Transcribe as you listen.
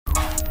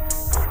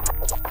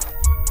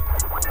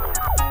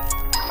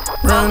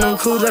Brand new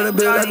coupe, try to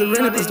build like a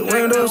rented, plus the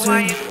windows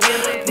in.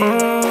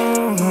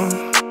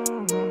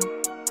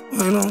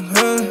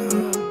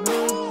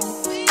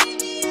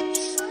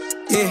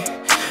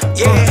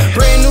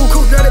 Brand new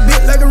coupe, try to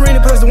build like a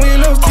rented, plus the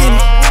windows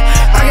tinted.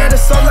 I got the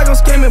sauce like I'm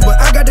scamming, but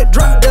I got that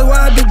drop, that's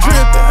why I be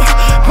drippin'.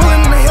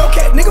 Pullin' in a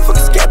Hellcat, nigga, fuck a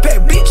scat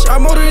pack, bitch.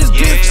 Our motor is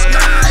different.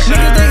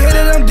 Niggas, they hate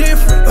that I'm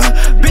different.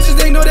 Bitches,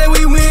 they know that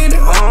we winnin'.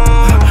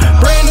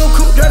 Brand new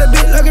coupe, try to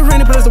build like a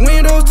rented, plus the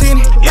windows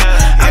tinted.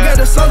 I got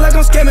the sauce like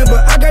I'm scamming,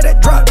 but I got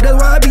that drop, that's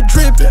why I be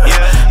drippin'.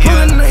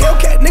 Pullin' in a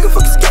Hellcat, nigga,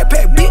 fuck a scat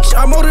pack, bitch.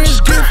 Our motor is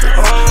different.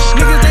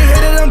 Niggas, they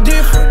hate that I'm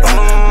different.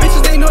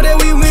 Bitches, they know that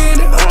we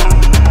winnin'.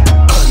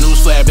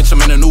 Newsflash, bitch,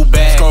 I'm in a new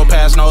bag. Scroll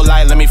past no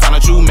light, let me find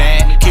out you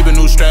mad. Keep a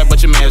new strap,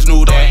 but your mans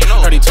knew that.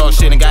 Heard he talk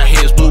shit and got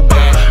his blue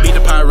bag. Beat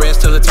the Pirates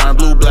till it turn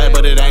blue black,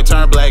 but it ain't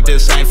turn black,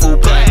 this ain't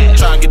food play.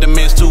 Tryna get the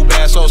mix too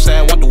bad, so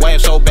sad. Want the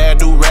wave so bad,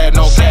 do rad,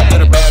 no cap.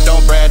 Good or bad,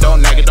 don't brag,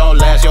 don't nag it, don't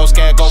last. Yo,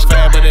 scat go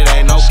fat, but it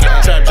ain't no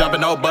cap. Trap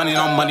jumping, no bunny,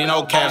 no money,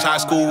 no caps. High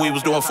school, we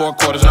was doing 4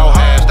 quarters, no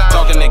halves.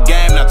 Talking the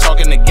game, not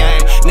talking the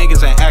game.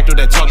 Niggas ain't active,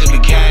 they talking the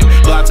game.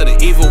 Block to the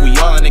evil, we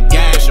all in the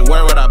game. Shit,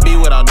 where would I be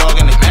without dog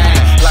in the game?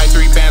 Like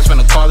 3 bands,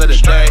 finna call it a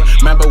day.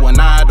 Remember when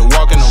I had to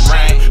walk in the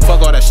rain?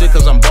 Fuck all that shit,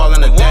 cause I'm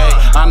ballin' today.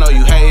 I know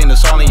you hatin',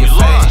 it's all in your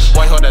face.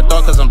 White hold that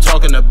thought, cause I'm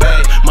talking to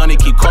bae. Money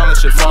keep calling,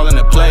 shit fall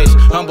into place.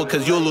 Humble,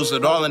 cause you'll lose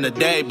it all in a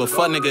day. But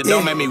fuck nigga,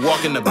 don't make me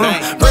walk in the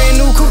bank. Brand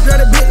new coupe, got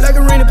a bit like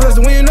a rented, plus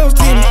the windows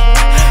tinted.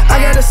 I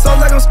got the sauce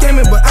like I'm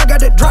scamming, but I got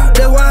that drop,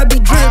 that's why I be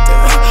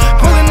drippin'.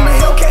 Pullin' in a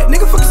Hellcat,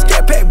 nigga, fuck a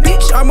scat pack,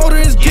 bitch. Our motor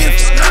is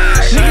different.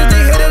 Niggas,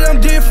 they hate that I'm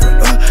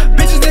different.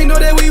 Bitches, they know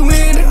that we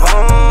winnin'.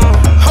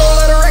 Whole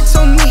lot of racks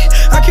on me,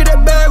 I keep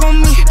that bag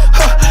on me.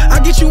 I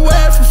get you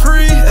wet for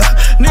free.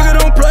 Nigga,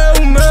 don't play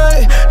with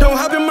me. Don't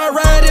hop in my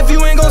ride if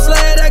you ain't gon'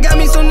 slide. I got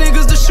me some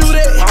niggas to shoot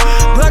at.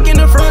 Glock in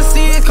the front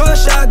seat, call a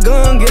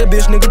shotgun. Get a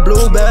bitch, nigga,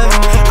 blue bag.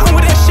 I'm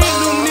with that shit,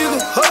 little nigga.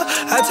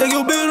 I take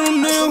your bitch, little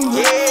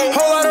nigga.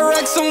 Whole lot of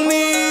racks on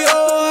me.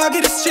 I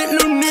get this shit,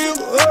 little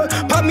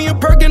nigga. Pop me a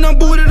perk and I'm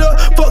booted up.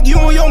 Fuck you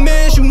on your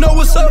mans, you know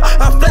what's up.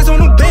 I flex on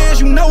them bands,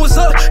 you know what's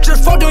up.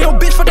 Just fucked on your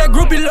bitch for that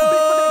groupie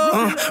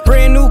love.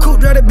 Brand new coupe,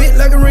 drive a bit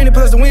like a rented,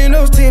 plus the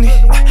windows tinted.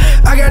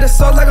 I got the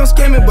sauce like I'm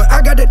scamming, but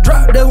I got that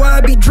drop, that's why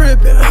I be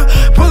drippin'.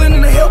 Pullin'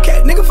 in a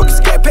Hellcat, nigga, fuck a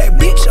scat pack,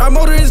 bitch. Our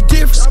motor is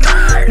different.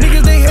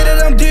 Niggas, they hate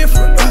that I'm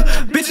different.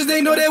 Bitches,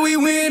 they know that we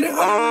winnin'.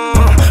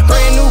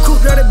 Brand new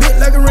coupe, drive a bit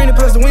like a rented,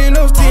 plus the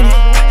windows tinted.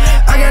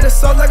 I got the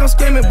sauce like I'm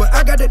scamming, but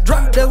I got that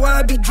drop, that's why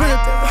I be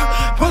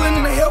drippin'. Pullin'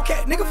 in a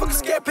Hellcat, nigga, fuck a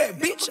scat pack,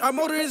 bitch. Our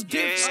motor is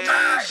different.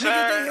 Niggas,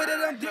 they hate that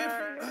I'm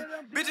different.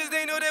 Bitches,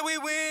 they know that we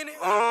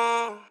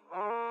winnin'.